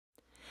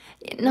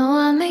You know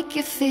I make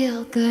you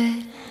feel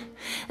good.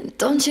 And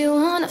don't you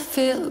wanna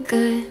feel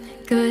good,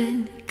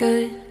 good,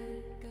 good?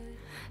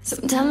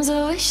 Sometimes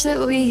I wish that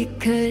we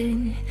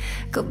could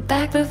go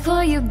back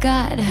before you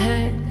got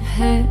hurt,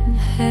 hurt,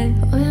 hurt.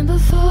 When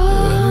before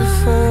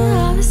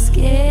I was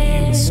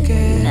scared,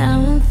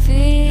 now I'm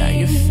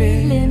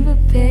feeling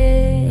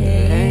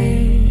prepared.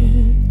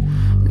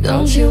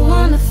 Don't you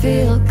wanna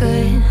feel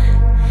good?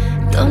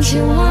 Don't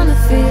you wanna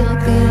feel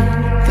good,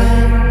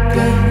 good,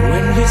 good?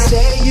 When you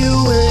say you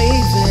were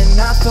leaving,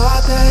 I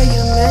thought that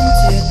you meant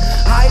it.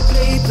 I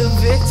played the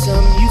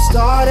victim, you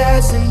starred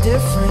as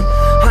indifferent.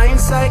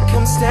 Hindsight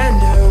comes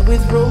standard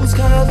with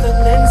rose-colored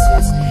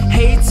lenses.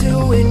 Hate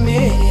to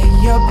admit it,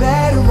 you're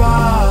better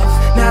off.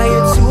 Now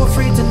you're too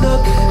afraid to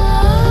look,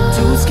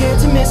 too scared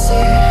to miss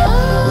it.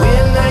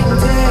 We're night and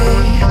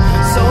day,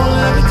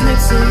 solar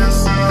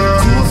eclipses.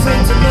 Too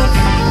afraid to look,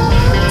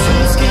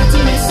 too scared to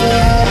miss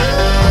it.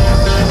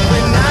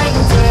 We're night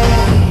and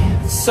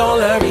day,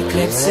 solar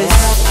eclipses.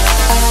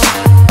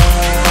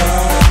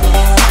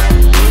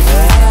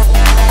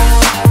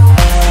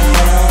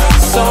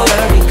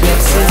 Solar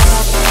eclipses.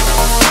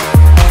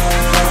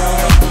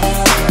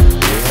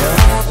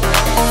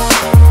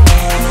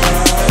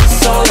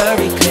 Solar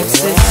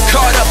eclipses.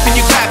 Caught up in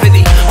your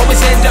gravity,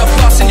 always end up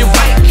lost in your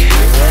wake.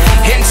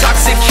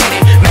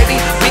 Intoxicated, maybe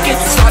we can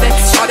start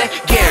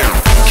again.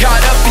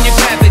 Caught up in your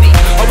gravity,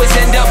 always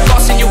end up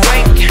lost in your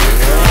wake.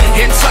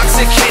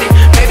 Intoxicated,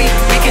 maybe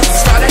we can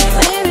start it.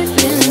 Maybe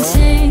feeling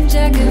change,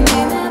 I could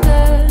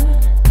remember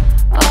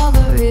all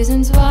the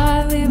reasons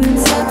why we've been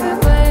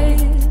separate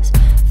ways.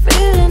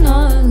 Feeling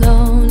all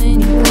alone in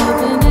your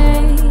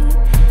company,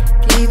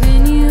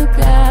 keeping you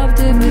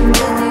captive with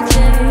your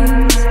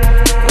chains.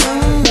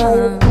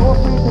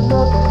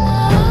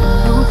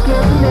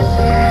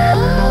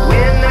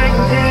 We're night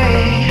and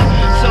day,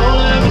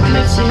 solar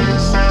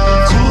eclipses.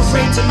 Too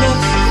afraid to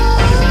look,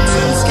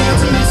 too scared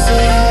to miss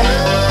it.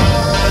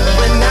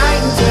 We're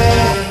night and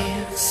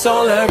day,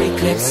 solar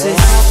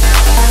eclipses.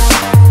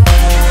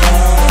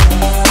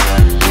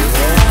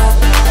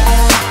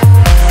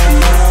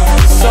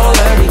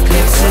 Solar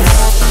eclipses.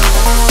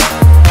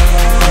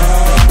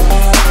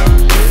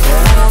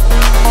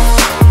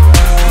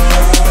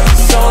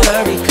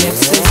 Solar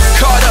eclipses.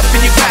 Caught up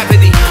in your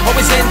gravity,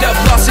 always end up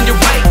lost in your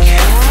wake.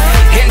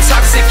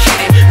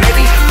 Intoxicated,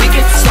 maybe we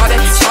can start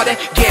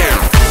again.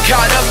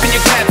 Caught up in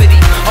your gravity,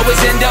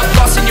 always end up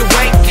lost in your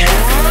wake.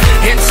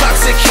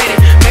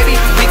 Intoxicated, maybe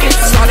we can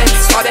start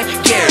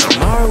again.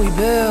 Tomorrow we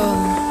build,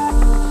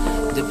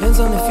 depends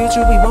on the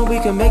future we want, we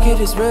can make it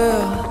as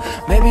real.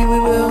 Maybe we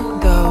will,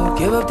 though,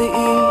 give up the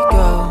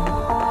ego.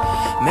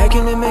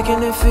 Making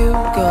it feel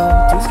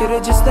good. Too scared to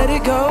just let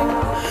it go.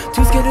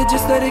 Too scared to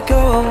just let it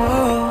go.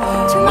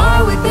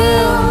 Tomorrow we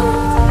build,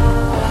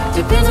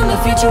 depends on the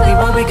future we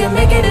want, we can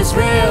make it as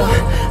real.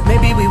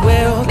 Maybe we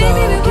will,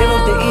 though, give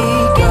up the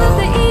ego.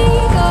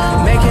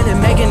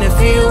 Making it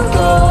feel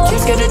good. Too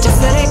scared to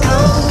just let it go.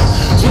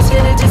 Too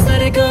scared to just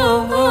let it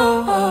go.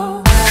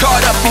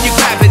 Caught up in your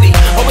gravity,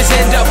 always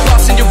end up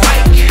lost in your